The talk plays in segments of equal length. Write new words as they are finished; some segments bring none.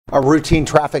A routine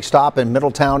traffic stop in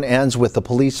Middletown ends with the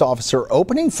police officer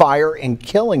opening fire and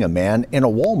killing a man in a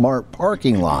Walmart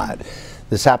parking lot.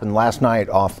 This happened last night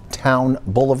off Town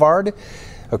Boulevard.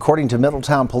 According to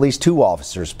Middletown police, 2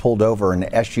 officers pulled over an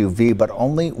SUV, but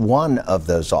only one of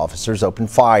those officers opened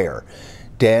fire.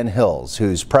 Dan Hills,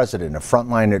 who's president of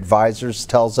Frontline Advisors,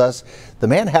 tells us the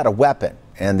man had a weapon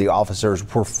and the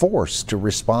officers were forced to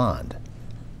respond.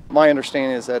 My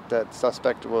understanding is that that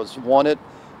suspect was wanted,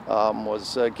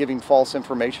 was giving false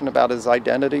information about his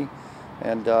identity,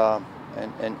 and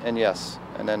yes,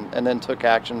 and then took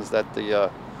actions that the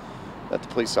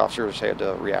police officers had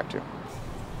to react to.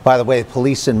 By the way,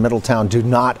 police in Middletown do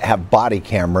not have body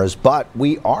cameras, but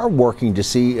we are working to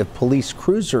see if police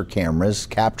cruiser cameras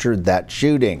captured that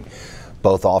shooting.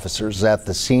 Both officers at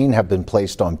the scene have been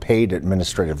placed on paid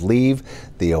administrative leave.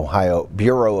 The Ohio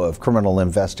Bureau of Criminal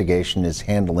Investigation is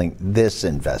handling this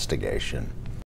investigation.